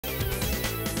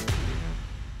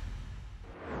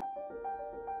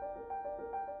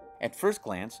At first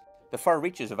glance, the far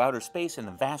reaches of outer space and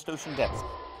the vast ocean depths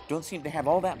don't seem to have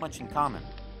all that much in common.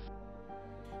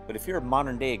 But if you're a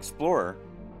modern-day explorer,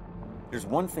 there's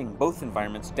one thing both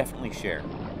environments definitely share.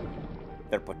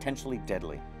 They're potentially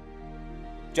deadly.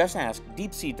 Just ask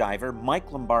deep-sea diver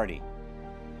Mike Lombardi.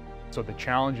 So the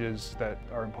challenges that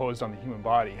are imposed on the human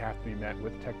body have to be met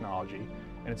with technology,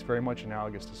 and it's very much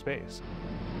analogous to space.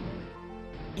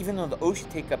 Even though the ocean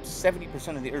takes up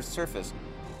 70% of the Earth's surface,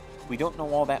 we don't know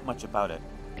all that much about it.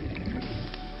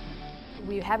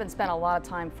 We haven't spent a lot of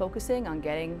time focusing on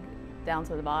getting down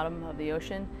to the bottom of the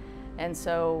ocean. And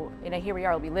so, here we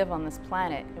are, we live on this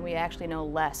planet, and we actually know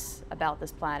less about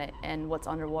this planet and what's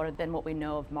underwater than what we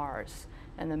know of Mars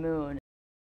and the Moon.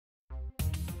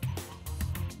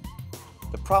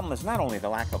 The problem is not only the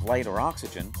lack of light or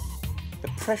oxygen, the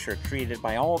pressure created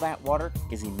by all that water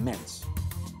is immense.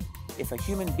 If a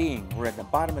human being were at the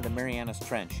bottom of the Marianas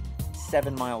Trench,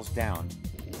 7 miles down,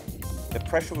 the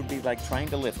pressure would be like trying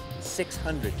to lift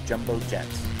 600 jumbo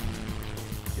jets.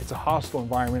 It's a hostile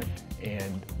environment,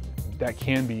 and that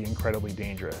can be incredibly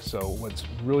dangerous. So what's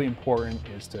really important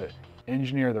is to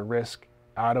engineer the risk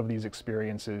out of these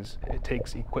experiences. It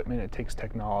takes equipment, it takes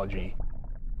technology.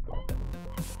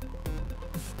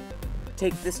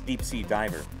 Take this deep-sea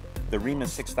diver, the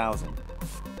Remus 6000.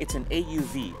 It's an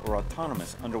AUV, or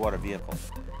autonomous underwater vehicle.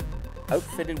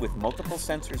 Outfitted with multiple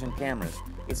sensors and cameras,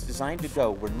 it's designed to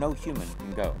go where no human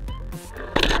can go.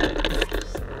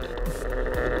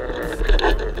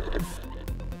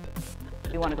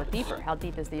 We want to go deeper. How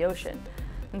deep is the ocean?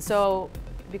 And so,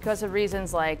 because of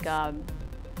reasons like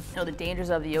the dangers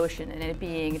of the ocean and it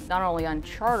being not only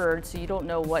uncharted, so you don't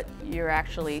know what you're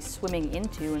actually swimming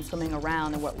into and swimming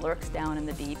around and what lurks down in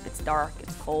the deep. It's dark,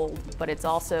 it's cold, but it's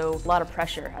also a lot of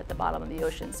pressure at the bottom of the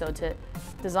ocean. So to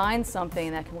design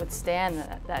something that can withstand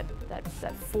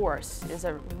that force is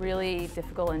a really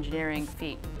difficult engineering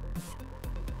feat.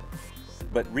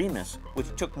 But Remus, which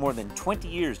took more than 20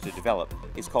 years to develop,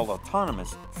 is called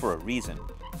autonomous for a reason.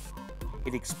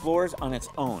 It explores on its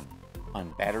own,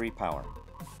 on battery power.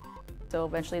 So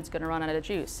eventually it's going to run out of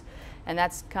juice. And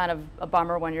that's kind of a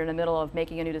bummer when you're in the middle of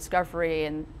making a new discovery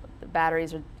and the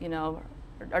batteries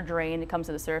are drained, it comes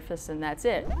to the surface, and that's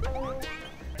it.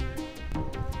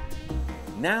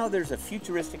 Now there's a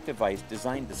futuristic device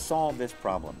designed to solve this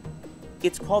problem.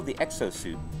 It's called the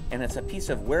Exosuit, and it's a piece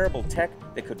of wearable tech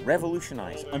that could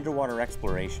revolutionize underwater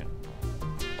exploration.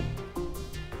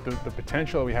 The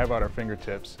potential we have at our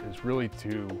fingertips is really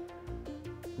to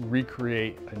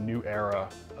recreate a new era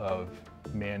of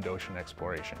manned ocean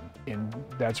exploration. And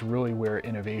that's really where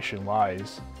innovation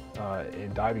lies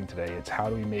in diving today. It's how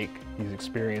do we make these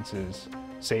experiences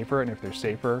safer, and if they're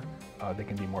safer, they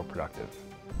can be more productive.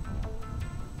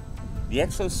 The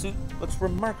Exosuit looks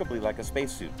remarkably like a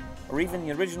spacesuit, or even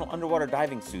the original underwater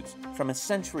diving suits from a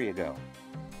century ago.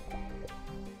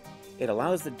 It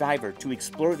allows the diver to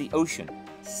explore the ocean,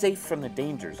 safe from the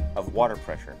dangers of water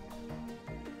pressure.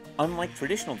 Unlike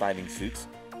traditional diving suits,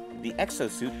 the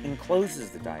Exosuit encloses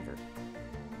the diver.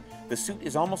 The suit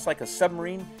is almost like a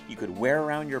submarine you could wear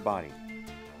around your body.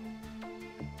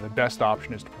 The best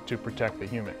option is to protect the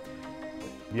human.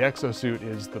 The Exosuit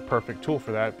is the perfect tool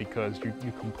for that because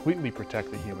you completely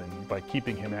protect the human by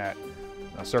keeping him at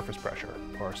a surface pressure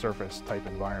or a surface type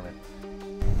environment.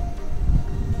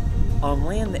 On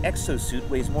land, the Exosuit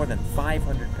weighs more than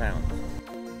 500 pounds.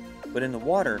 But in the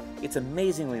water, it's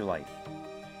amazingly light.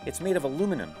 It's made of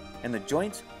aluminum, and the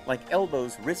joints, like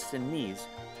elbows, wrists, and knees,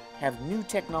 have new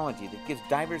technology that gives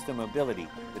divers the mobility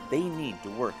that they need to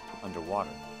work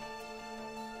underwater.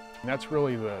 And that's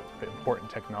really the important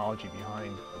technology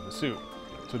behind the suit.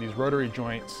 So these rotary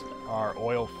joints are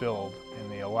oil-filled,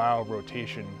 and they allow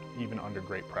rotation even under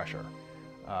great pressure.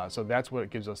 So that's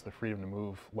what gives us the freedom to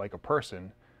move like a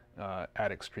person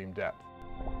at extreme depth.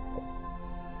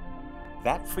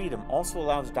 That freedom also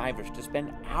allows divers to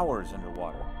spend hours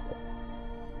underwater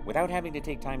without having to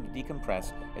take time to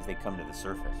decompress as they come to the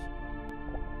surface.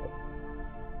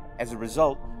 As a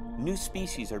result, new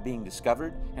species are being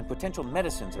discovered and potential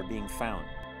medicines are being found.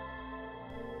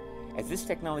 As this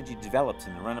technology develops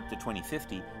in the run-up to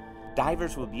 2050,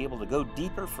 divers will be able to go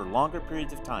deeper for longer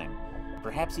periods of time,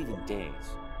 perhaps even days.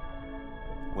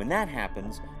 When that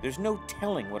happens, there's no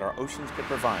telling what our oceans could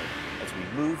provide as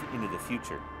we move into the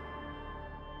future.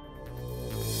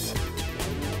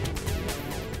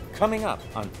 Coming up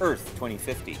on Earth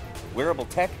 2050,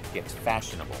 WearableTech gets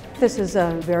fashionable. This is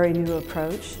a very new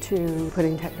approach to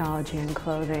putting technology in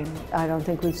clothing. I don't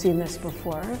think we've seen this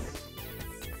before.